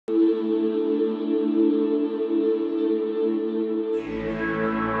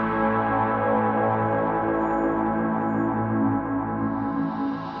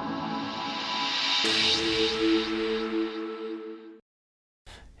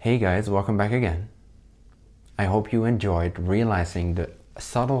Hey guys, welcome back again. I hope you enjoyed realizing the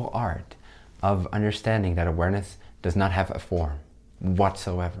subtle art of understanding that awareness does not have a form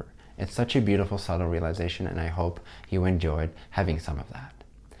whatsoever. It's such a beautiful, subtle realization, and I hope you enjoyed having some of that.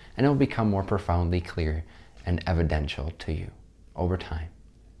 And it will become more profoundly clear and evidential to you over time.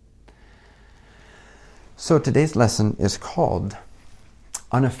 So today's lesson is called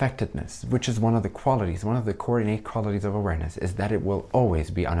Unaffectedness, which is one of the qualities, one of the core innate qualities of awareness, is that it will always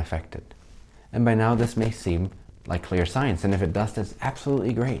be unaffected. And by now this may seem like clear science, and if it does, that's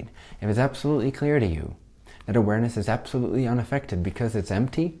absolutely great. If it's absolutely clear to you that awareness is absolutely unaffected because it's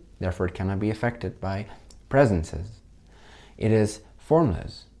empty, therefore it cannot be affected by presences. It is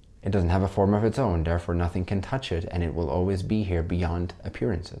formless. It doesn't have a form of its own, therefore nothing can touch it, and it will always be here beyond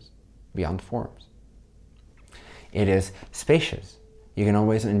appearances, beyond forms. It is spacious. You can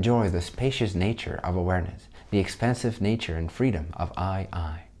always enjoy the spacious nature of awareness, the expansive nature and freedom of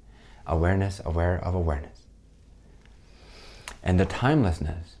I. Awareness, aware of awareness. And the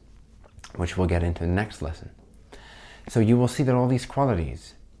timelessness, which we'll get into in the next lesson. So you will see that all these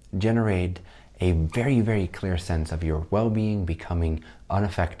qualities generate a very, very clear sense of your well-being becoming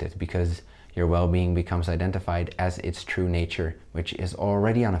unaffected, because your well-being becomes identified as its true nature, which is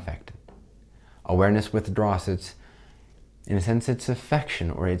already unaffected. Awareness withdraws its, in a sense, its affection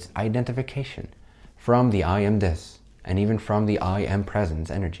or its identification from the I am this, and even from the I am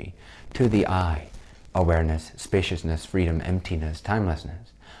presence energy, to the I, awareness, spaciousness, freedom, emptiness,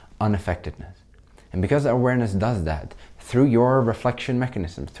 timelessness, unaffectedness. And because awareness does that, through your reflection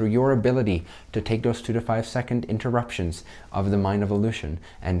mechanisms, through your ability to take those 2 to 5 second interruptions of the mind of illusion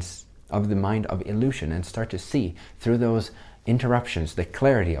and start to see through those interruptions the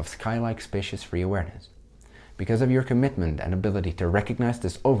clarity of sky-like spacious free awareness. Because of your commitment and ability to recognize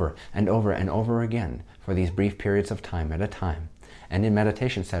this over and over and over again for these brief periods of time at a time, and in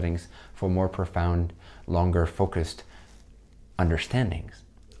meditation settings for more profound, longer focused understandings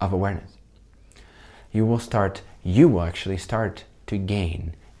of awareness, you will actually start to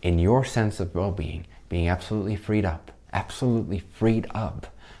gain in your sense of well-being, being absolutely freed up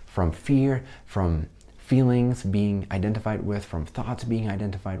from fear, from feelings being identified with, from thoughts being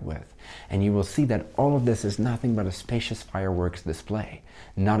identified with. And you will see that all of this is nothing but a spacious fireworks display,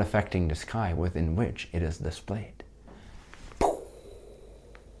 not affecting the sky within which it is displayed.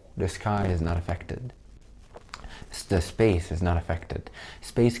 The sky is not affected. The space is not affected.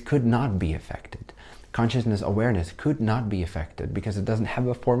 Space could not be affected. Consciousness, awareness could not be affected because it doesn't have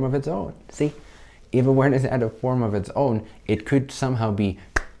a form of its own. See, if awareness had a form of its own, it could somehow be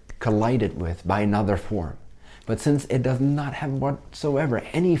collided with by another form. But since it does not have whatsoever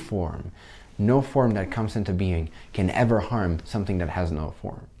any form, no form that comes into being can ever harm something that has no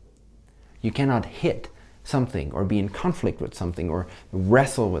form. You cannot hit something or be in conflict with something or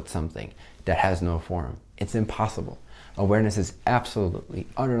wrestle with something that has no form. It's impossible. Awareness is absolutely,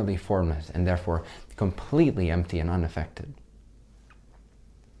 utterly formless and therefore completely empty and unaffected.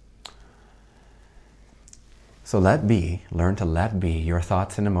 So learn to let be your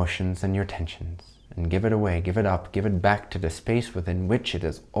thoughts and emotions and your tensions, and give it away, give it up, give it back to the space within which it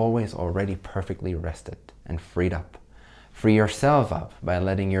is always already perfectly rested and freed up. Free yourself up by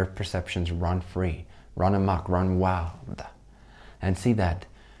letting your perceptions run free, run amok, run wild, and see that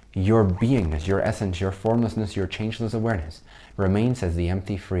your beingness, your essence, your formlessness, your changeless awareness remains as the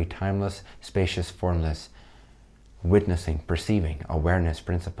empty, free, timeless, spacious, formless, witnessing, perceiving, awareness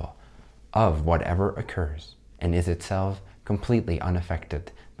principle of whatever occurs, and is itself completely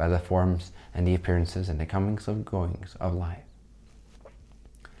unaffected by the forms and the appearances and the comings and goings of life.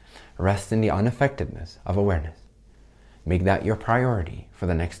 Rest in the unaffectedness of awareness. Make that your priority for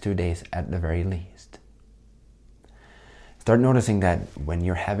the next 2 days at the very least. Start noticing that when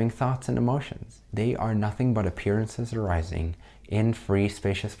you're having thoughts and emotions, they are nothing but appearances arising in free,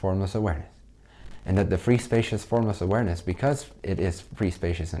 spacious, formless awareness. And that the free, spacious, formless awareness, because it is free,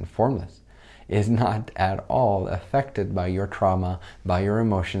 spacious, and formless, is not at all affected by your trauma, by your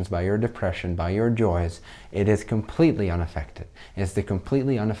emotions, by your depression, by your joys. It is completely unaffected. It's the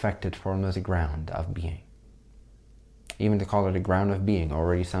completely unaffected, formless ground of being. Even to call it a ground of being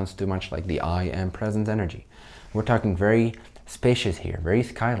already sounds too much like the I am presence energy. We're talking very spacious here, very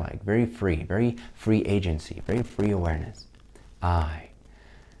sky-like, very free agency, very free awareness. I,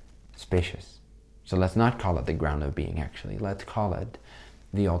 spacious. So let's not call it the ground of being, actually. Let's call it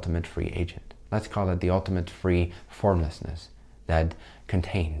the ultimate free agent. Let's call it the ultimate free formlessness that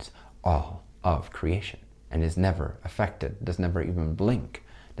contains all of creation and is never affected, does never even blink,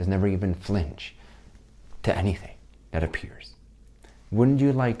 does never even flinch to anything that appears. Wouldn't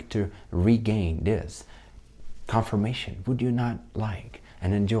you like to regain this confirmation? Would you not like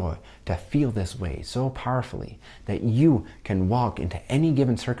and enjoy to feel this way so powerfully that you can walk into any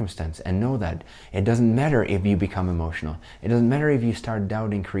given circumstance and know that it doesn't matter if you become emotional. It doesn't matter if you start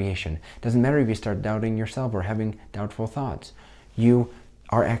doubting creation. It doesn't matter if you start doubting yourself or having doubtful thoughts. You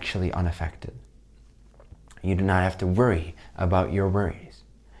are actually unaffected. You do not have to worry about your worries.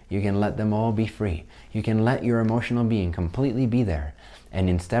 You can let them all be free. You can let your emotional being completely be there. And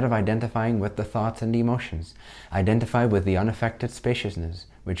instead of identifying with the thoughts and the emotions, identify with the unaffected spaciousness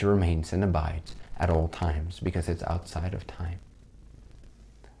which remains and abides at all times because it's outside of time.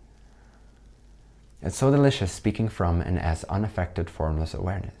 It's so delicious speaking from and as unaffected formless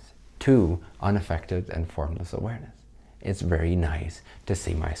awareness to unaffected and formless awareness. It's very nice to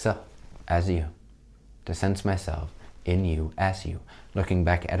see myself as you, to sense myself in you as you, looking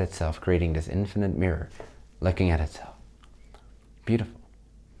back at itself, creating this infinite mirror, looking at itself. Beautiful.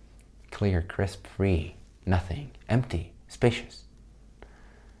 Clear, crisp, free, nothing, empty, spacious,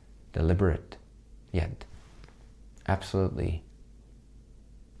 deliberate, yet absolutely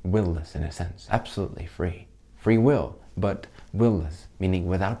will-less in a sense, absolutely free. Free will, but will-less, meaning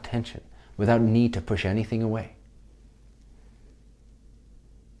without tension, without need to push anything away.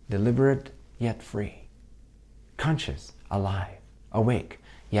 Deliberate, yet free. Conscious, alive, awake,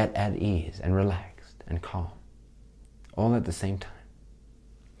 yet at ease and relaxed and calm. All at the same time.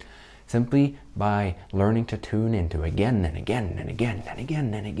 Simply by learning to tune into again and again and again and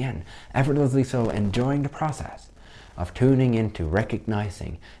again and again, effortlessly so, enjoying the process of tuning into,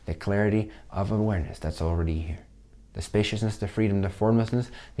 recognizing the clarity of awareness that's already here. The spaciousness, the freedom, the formlessness,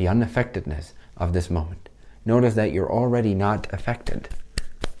 the unaffectedness of this moment. Notice that you're already not affected.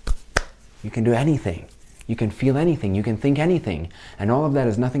 You can do anything. You can feel anything. You can think anything. And all of that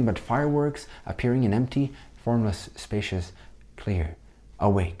is nothing but fireworks appearing in empty, formless, spacious, clear,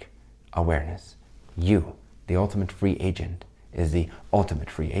 awake awareness. You, the ultimate free agent, is the ultimate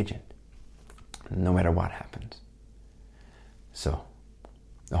free agent, no matter what happens. So,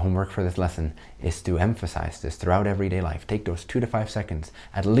 the homework for this lesson is to emphasize this throughout everyday life. Take those 2 to 5 seconds,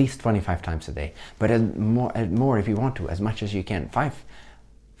 at least 25 times a day. But more if you want to, as much as you can.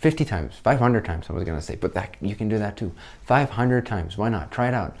 50 times, 500 times, I was going to say, but that you can do that too. 500 times, why not? Try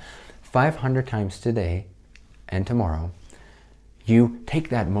it out. 500 times today and tomorrow, you take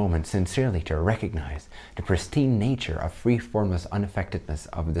that moment sincerely to recognize the pristine nature of free, formless unaffectedness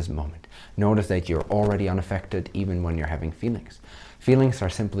of this moment. Notice that you're already unaffected even when you're having feelings. Feelings are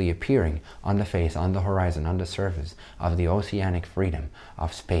simply appearing on the face, on the horizon, on the surface of the oceanic freedom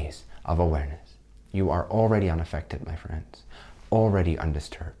of space, of awareness. You are already unaffected, my friends. Already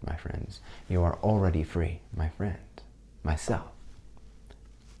undisturbed, my friends. You are already free, my friend, myself.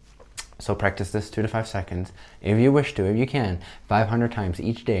 So practice this 2 to 5 seconds, if you wish to, if you can, 500 times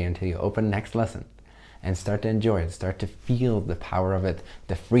each day until you open next lesson. And start to enjoy it, start to feel the power of it,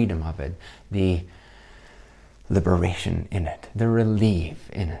 the freedom of it, the liberation in it, the relief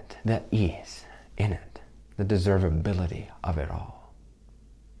in it, the ease in it, the deservability of it all.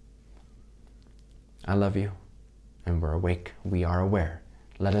 I love you, and we're awake, we are aware.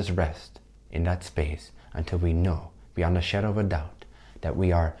 Let us rest in that space until we know, beyond a shadow of a doubt, that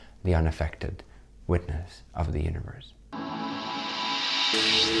we are the unaffected witness of the universe.